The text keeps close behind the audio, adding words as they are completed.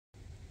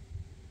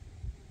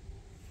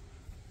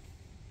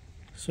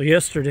So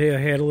yesterday I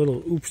had a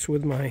little oops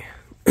with my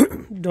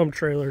dump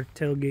trailer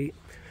tailgate.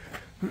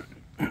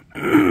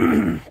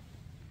 It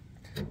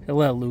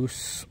let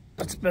loose.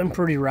 It's been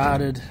pretty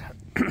rotted.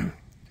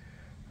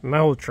 My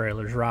old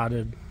trailer's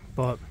rotted,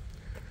 but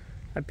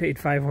I paid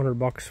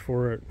 $500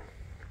 for it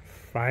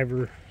 5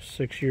 or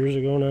 6 years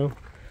ago now.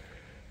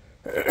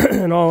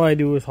 And all I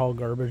do is haul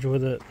garbage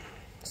with it.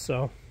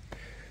 So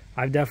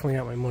I've definitely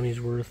got my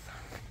money's worth.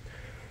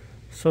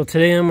 So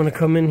today I'm going to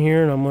come in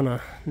here and I'm going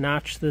to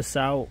notch this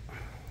out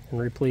and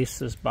replace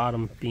this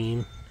bottom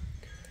beam.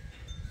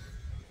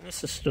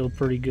 This is still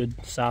pretty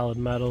good solid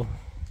metal.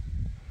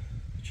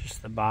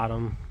 Just the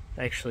bottom.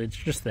 Actually, it's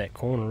just that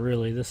corner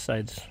really. This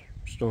side's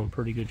still in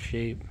pretty good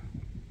shape.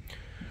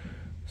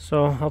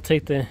 So I'll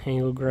take the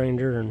angle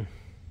grinder and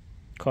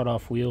cut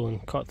off wheel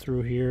and cut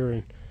through here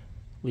and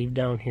leave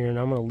down here, and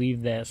I'm going to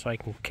leave that so I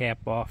can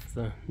cap off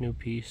the new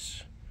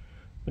piece.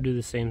 I'll do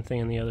the same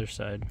thing on the other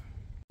side.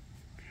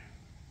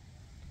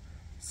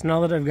 So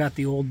now that I've got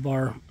the old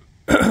bar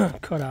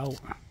cut out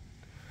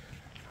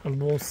on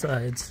both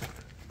sides,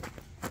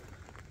 I'm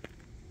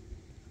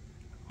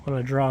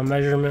going to draw a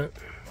measurement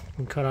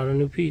and cut out a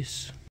new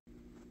piece.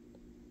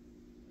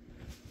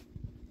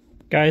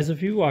 Guys,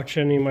 if you watch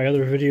any of my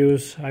other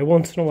videos, I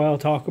once in a while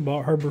talk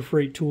about Harbor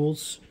Freight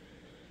tools.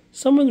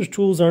 Some of their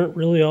tools aren't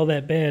really all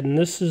that bad, and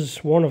this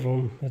is one of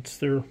them. It's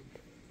their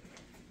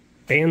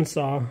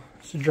bandsaw.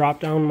 It's a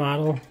drop-down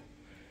model.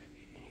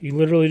 You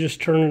literally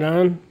just turn it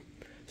on,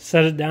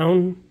 set it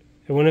down,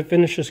 and when it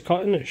finishes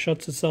cutting, it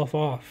shuts itself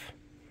off.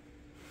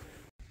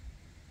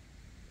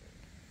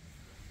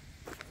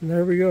 And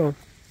there we go.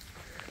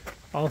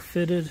 All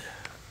fitted,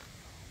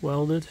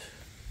 welded.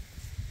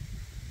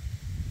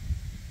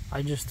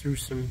 I just threw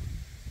some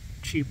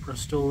cheap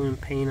Rust-Oleum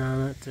paint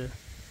on it to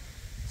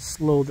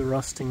slow the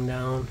rusting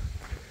down.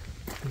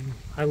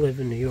 I live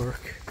in New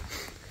York.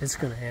 It's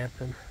gonna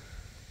happen.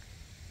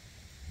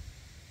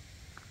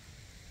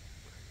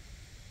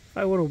 If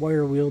I would have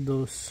wire wheeled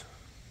those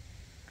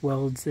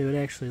welds, they would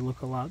actually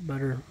look a lot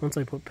better. Once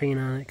I put paint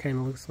on it, it kind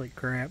of looks like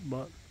crap,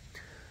 but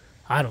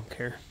I don't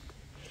care.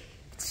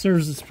 It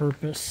serves its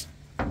purpose.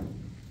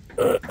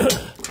 The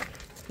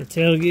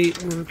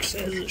tailgate works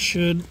as it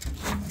should.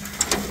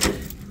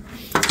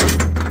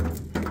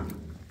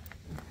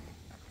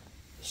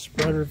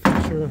 Spreader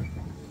fixture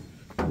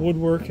would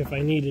work if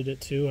I needed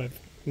it to. I've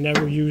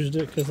never used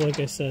it because,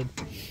 like I said,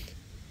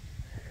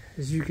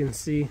 as you can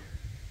see,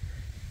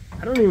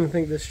 I don't even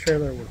think this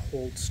trailer would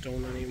hold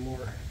stone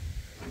anymore.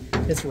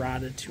 It's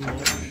rotted too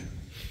much.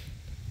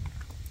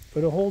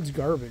 But it holds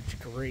garbage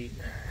great.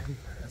 And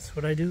that's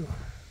what I do.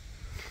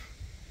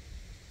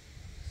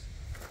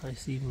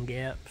 Nice even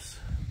gaps.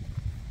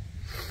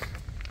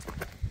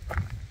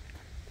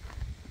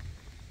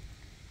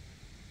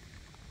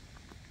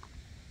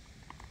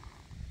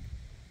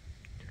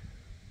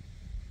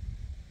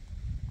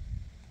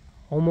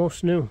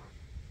 Almost new.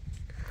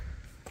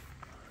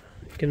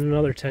 Get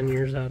another 10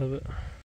 years out of it.